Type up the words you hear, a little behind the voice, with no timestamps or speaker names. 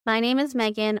My name is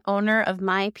Megan, owner of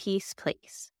My Peace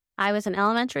Place. I was an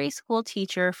elementary school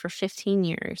teacher for 15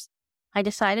 years. I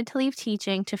decided to leave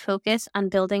teaching to focus on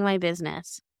building my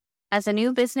business. As a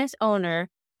new business owner,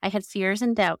 I had fears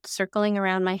and doubts circling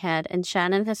around my head, and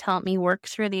Shannon has helped me work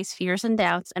through these fears and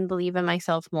doubts and believe in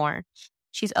myself more.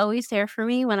 She's always there for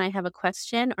me when I have a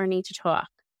question or need to talk.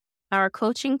 Our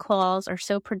coaching calls are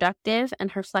so productive,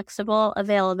 and her flexible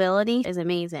availability is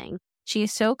amazing. She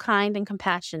is so kind and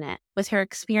compassionate. With her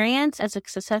experience as a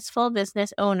successful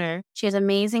business owner, she has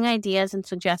amazing ideas and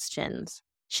suggestions.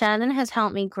 Shannon has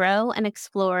helped me grow and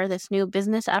explore this new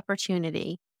business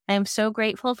opportunity. I am so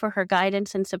grateful for her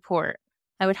guidance and support.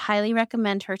 I would highly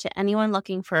recommend her to anyone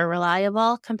looking for a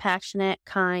reliable, compassionate,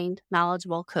 kind,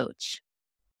 knowledgeable coach.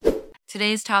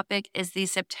 Today's topic is the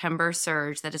September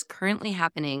surge that is currently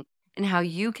happening and how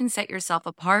you can set yourself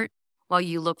apart while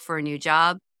you look for a new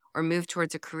job or move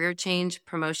towards a career change,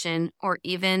 promotion, or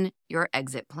even your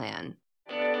exit plan.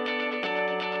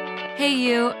 Hey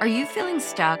you, are you feeling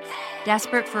stuck,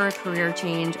 desperate for a career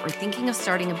change, or thinking of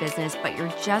starting a business, but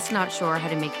you're just not sure how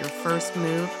to make your first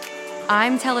move?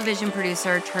 I'm television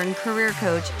producer turned career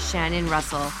coach Shannon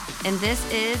Russell, and this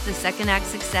is the Second Act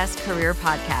Success Career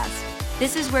Podcast.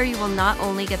 This is where you will not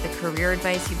only get the career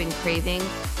advice you've been craving,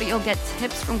 but you'll get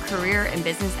tips from career and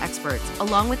business experts,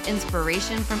 along with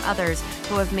inspiration from others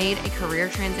who have made a career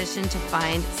transition to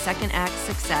find second act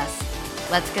success.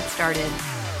 Let's get started.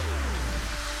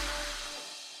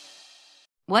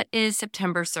 What is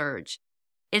September surge?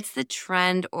 It's the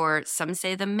trend, or some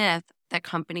say the myth, that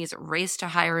companies race to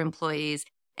hire employees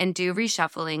and do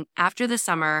reshuffling after the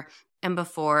summer and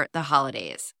before the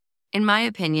holidays. In my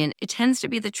opinion, it tends to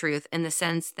be the truth in the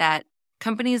sense that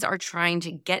companies are trying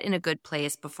to get in a good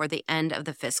place before the end of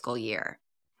the fiscal year.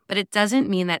 But it doesn't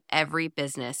mean that every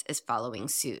business is following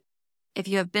suit. If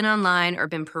you have been online or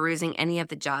been perusing any of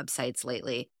the job sites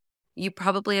lately, you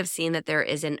probably have seen that there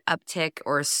is an uptick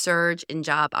or a surge in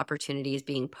job opportunities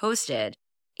being posted,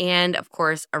 and of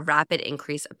course, a rapid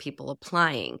increase of people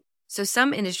applying. So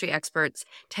some industry experts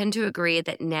tend to agree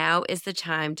that now is the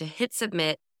time to hit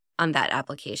submit on that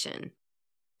application.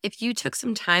 If you took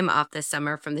some time off this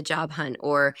summer from the job hunt,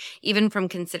 or even from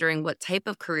considering what type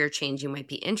of career change you might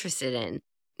be interested in,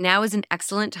 now is an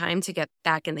excellent time to get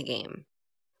back in the game.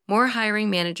 More hiring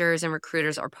managers and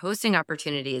recruiters are posting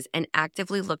opportunities and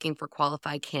actively looking for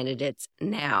qualified candidates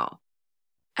now.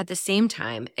 At the same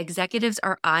time, executives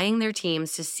are eyeing their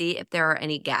teams to see if there are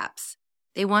any gaps.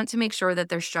 They want to make sure that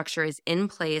their structure is in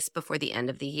place before the end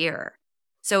of the year.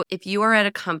 So if you are at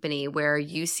a company where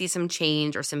you see some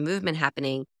change or some movement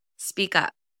happening, speak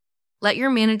up. Let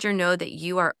your manager know that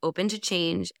you are open to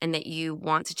change and that you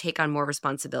want to take on more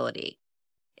responsibility.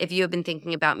 If you have been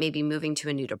thinking about maybe moving to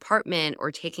a new department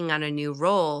or taking on a new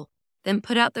role, then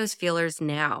put out those feelers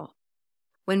now.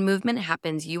 When movement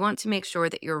happens, you want to make sure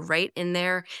that you're right in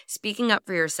there, speaking up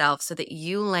for yourself so that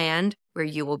you land where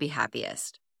you will be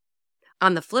happiest.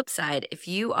 On the flip side, if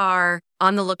you are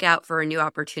on the lookout for a new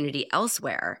opportunity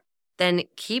elsewhere, then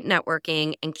keep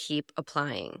networking and keep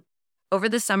applying. Over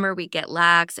the summer, we get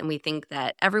lax and we think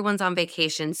that everyone's on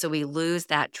vacation, so we lose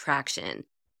that traction.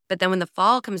 But then when the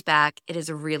fall comes back, it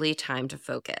is really time to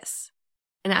focus.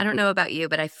 And I don't know about you,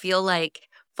 but I feel like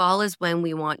fall is when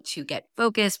we want to get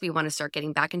focused. We want to start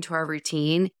getting back into our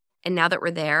routine. And now that we're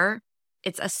there,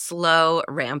 it's a slow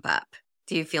ramp up.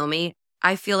 Do you feel me?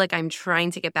 I feel like I'm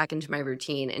trying to get back into my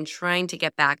routine and trying to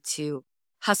get back to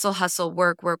hustle,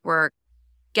 work,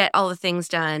 get all the things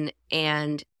done.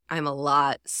 And I'm a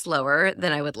lot slower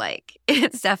than I would like.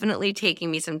 It's definitely taking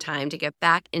me some time to get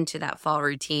back into that fall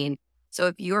routine. So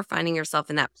if you're finding yourself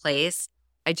in that place,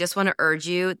 I just want to urge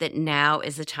you that now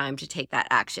is the time to take that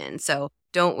action. So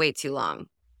don't wait too long.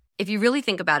 If you really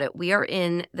think about it, we are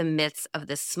in the midst of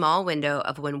this small window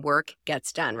of when work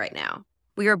gets done right now.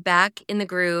 We are back in the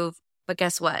groove. But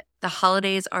guess what? The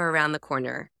holidays are around the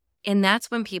corner. And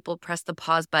that's when people press the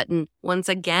pause button once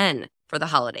again for the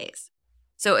holidays.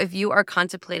 So if you are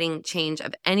contemplating change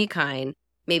of any kind,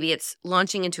 maybe it's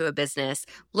launching into a business,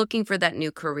 looking for that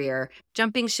new career,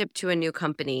 jumping ship to a new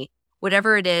company,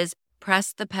 whatever it is,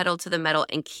 press the pedal to the metal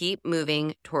and keep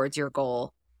moving towards your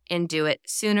goal, and do it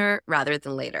sooner rather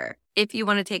than later if you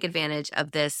want to take advantage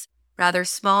of this rather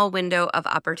small window of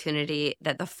opportunity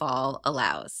that the fall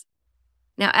allows.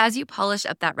 Now, as you polish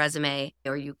up that resume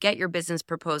or you get your business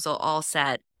proposal all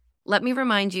set, let me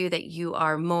remind you that you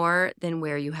are more than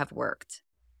where you have worked.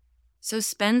 So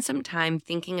spend some time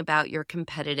thinking about your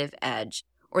competitive edge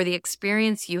or the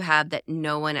experience you have that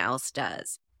no one else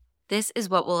does. This is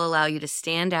what will allow you to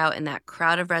stand out in that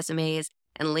crowd of resumes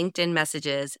and LinkedIn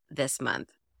messages this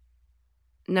month.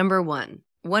 Number 1,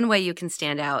 One way you can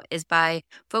stand out is by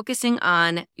focusing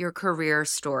on your career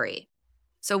story.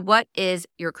 So what is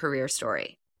your career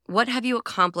story? What have you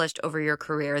accomplished over your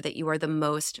career that you are the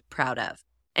most proud of?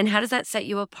 And how does that set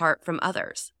you apart from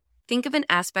others? Think of an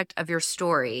aspect of your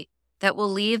story that will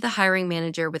leave the hiring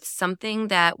manager with something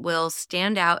that will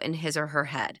stand out in his or her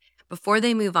head before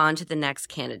they move on to the next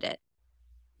candidate.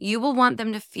 You will want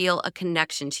them to feel a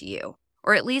connection to you,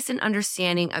 or at least an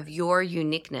understanding of your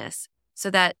uniqueness, so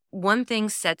that one thing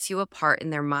sets you apart in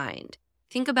their mind.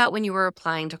 Think about when you were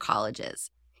applying to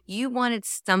colleges. You wanted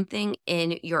something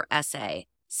in your essay,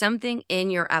 something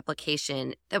in your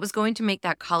application that was going to make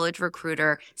that college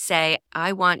recruiter say,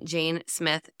 I want Jane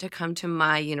Smith to come to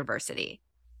my university.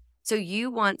 So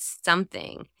you want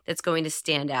something that's going to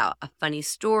stand out, a funny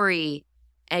story,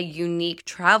 a unique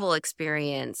travel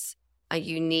experience, a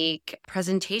unique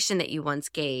presentation that you once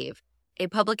gave, a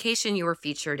publication you were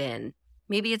featured in.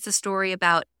 Maybe it's a story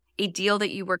about a deal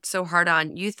that you worked so hard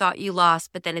on, you thought you lost,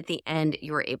 but then at the end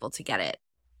you were able to get it.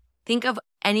 Think of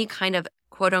any kind of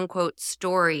quote unquote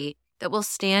story that will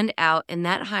stand out in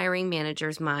that hiring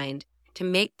manager's mind to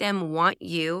make them want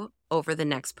you over the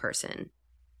next person.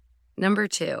 Number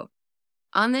 2,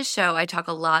 on this show, I talk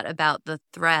a lot about the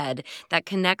thread that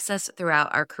connects us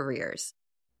throughout our careers.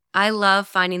 I love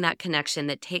finding that connection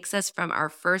that takes us from our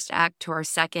first act to our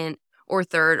second or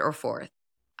third or fourth.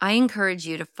 I encourage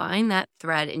you to find that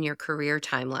thread in your career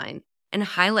timeline and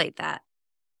highlight that,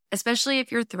 especially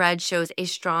if your thread shows a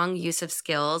strong use of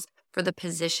skills for the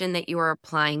position that you are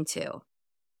applying to,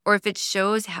 or if it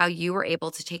shows how you were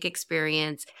able to take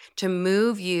experience to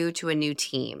move you to a new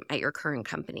team at your current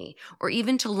company, or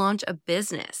even to launch a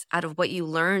business out of what you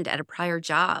learned at a prior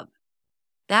job.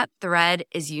 That thread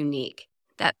is unique.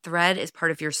 That thread is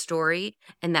part of your story,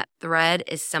 and that thread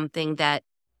is something that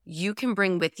you can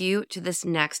bring with you to this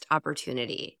next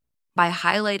opportunity. By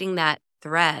highlighting that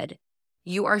thread,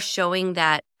 you are showing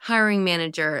that hiring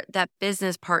manager, that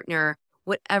business partner,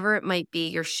 whatever it might be,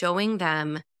 you're showing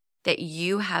them that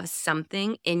you have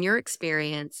something in your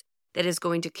experience that is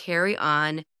going to carry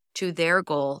on to their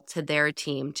goal, to their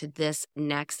team, to this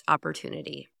next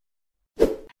opportunity.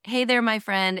 Hey there, my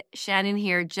friend. Shannon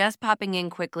here, just popping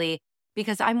in quickly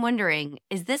because I'm wondering,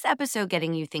 is this episode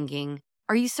getting you thinking?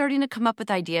 Are you starting to come up with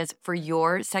ideas for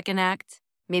your second act?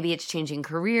 Maybe it's changing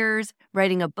careers,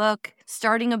 writing a book,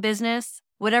 starting a business.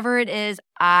 Whatever it is,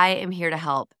 I am here to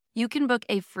help. You can book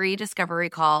a free discovery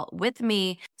call with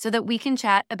me so that we can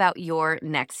chat about your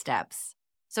next steps.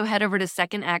 So head over to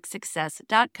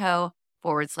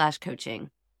secondactsuccess.co/coaching.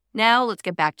 Now let's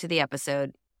get back to the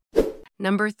episode.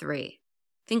 Number 3,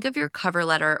 think of your cover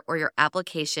letter or your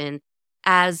application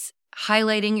as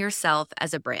highlighting yourself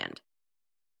as a brand.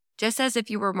 Just as if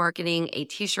you were marketing a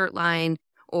t-shirt line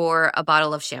or a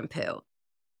bottle of shampoo.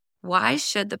 Why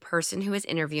should the person who is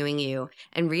interviewing you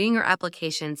and reading your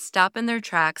application stop in their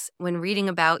tracks when reading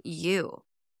about you?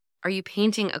 Are you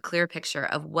painting a clear picture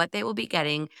of what they will be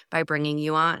getting by bringing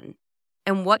you on?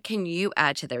 And what can you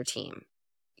add to their team?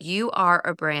 You are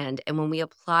a brand, and when we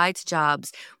apply to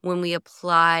jobs, when we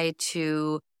apply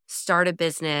to start a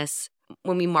business,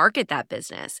 when we market that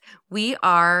business, we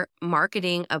are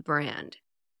marketing a brand.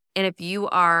 And if you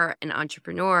are an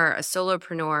entrepreneur, a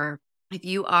solopreneur, if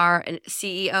you are a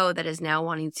CEO that is now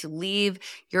wanting to leave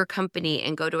your company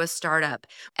and go to a startup,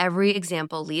 every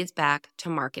example leads back to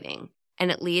marketing,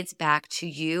 and it leads back to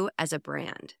you as a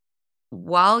brand.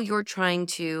 While you're trying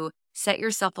to set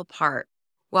yourself apart,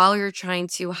 while you're trying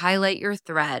to highlight your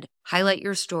thread, highlight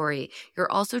your story,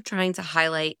 you're also trying to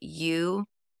highlight you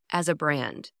as a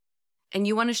brand. And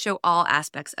you want to show all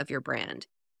aspects of your brand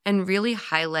and really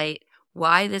highlight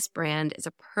why this brand is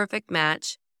a perfect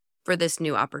match for this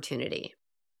new opportunity.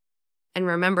 And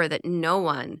remember that no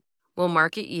one will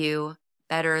market you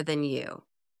better than you.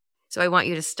 So I want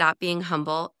you to stop being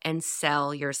humble and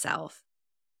sell yourself.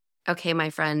 Okay, my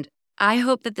friend, I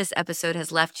hope that this episode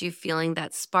has left you feeling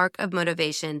that spark of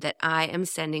motivation that I am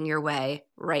sending your way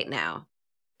right now.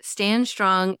 Stand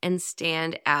strong and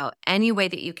stand out any way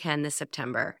that you can this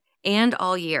September and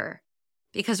all year.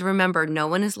 Because remember, no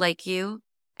one is like you,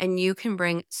 and you can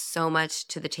bring so much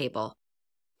to the table.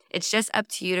 It's just up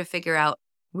to you to figure out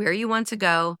where you want to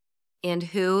go and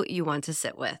who you want to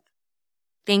sit with.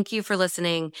 Thank you for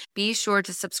listening. Be sure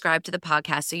to subscribe to the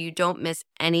podcast so you don't miss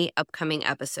any upcoming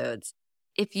episodes.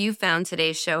 If you found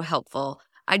today's show helpful,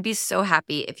 I'd be so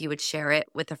happy if you would share it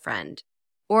with a friend.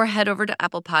 Or head over to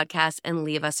Apple Podcasts and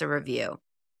leave us a review.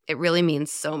 It really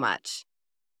means so much.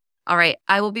 All right,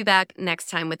 I will be back next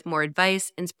time with more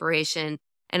advice, inspiration,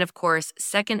 and of course,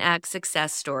 second act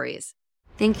success stories.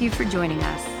 Thank you for joining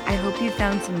us. I hope you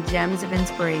found some gems of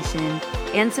inspiration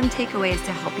and some takeaways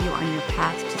to help you on your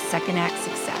path to Second Act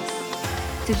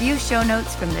success. To view show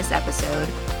notes from this episode,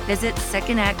 visit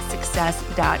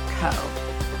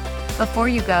secondactsuccess.co. Before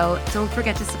you go, don't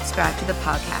forget to subscribe to the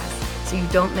podcast so you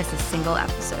don't miss a single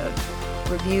episode.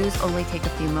 Reviews only take a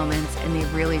few moments, and they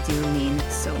really do mean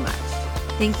so much.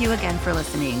 Thank you again for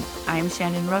listening. I'm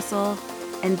Shannon Russell,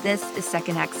 and this is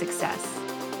Second Act Success.